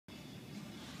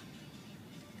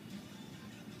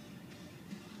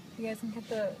You guys can get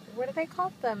the, what do they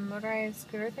call the motorized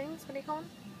scooter things? What do you call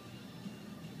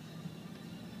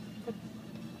them?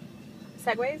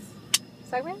 Segways?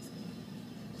 Segways?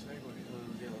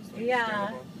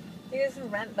 Yeah. You guys can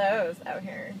rent those out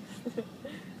here.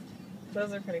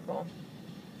 Those are pretty cool.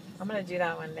 I'm gonna do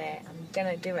that one day. I'm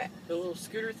gonna do it. The little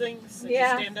scooter things that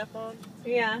Yeah. you stand up on?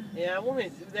 Yeah. Yeah,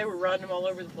 they were riding them all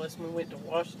over the place when we went to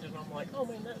Washington. I'm like, oh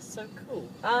man, that's so cool.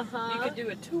 Uh-huh. You could do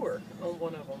a tour on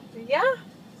one of them. Yeah.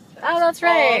 Oh, that's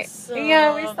right. Awesome.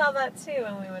 Yeah, we saw that too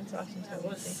when we went to Washington. That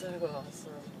was so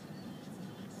awesome.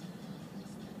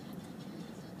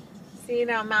 See,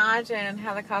 now imagine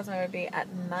how the Cosmo would be at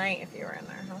night if you were in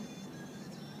there, huh?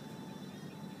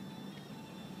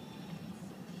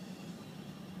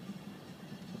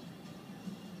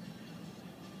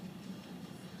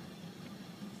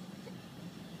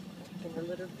 Taking a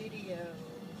little video.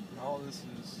 All this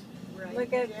is Right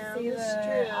Look at down see the the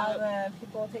strip. all the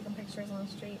people taking pictures on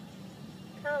the street.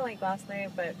 Kind of like last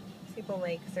night, but people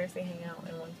like seriously hang out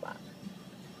in one spot.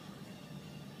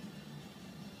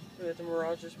 At the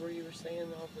Mirages where you were saying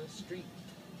all the street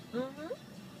Mm-hmm.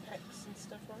 packs and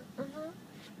stuff are. Mm-hmm.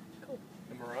 Cool.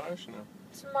 the Mirage? No.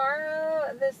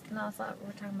 Tomorrow, no, it's not.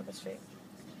 We're talking about the street.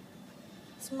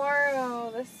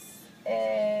 Tomorrow, this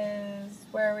is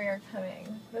where we are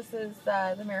coming. This is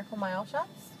the Miracle Mile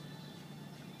shops.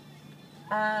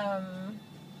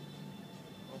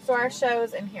 So our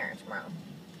show's in here tomorrow.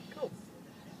 Cool.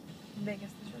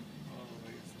 Vegas the show. Oh,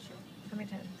 Vegas the show. How many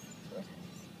times? 4 times.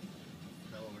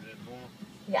 No, we did more.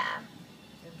 Yeah.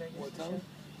 In Vegas What the time? show.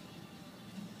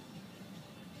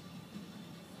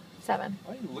 7.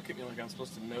 Why do you look at me like I'm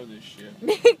supposed to know this shit?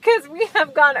 Because we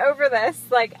have gone over this,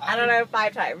 like, I don't know,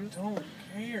 5 times. Don't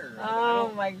care.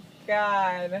 Oh my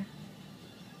god.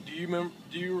 Do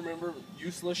you remember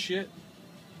useless shit?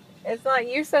 It's not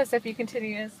useless if you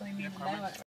continuously need Yeah, to know probably. it.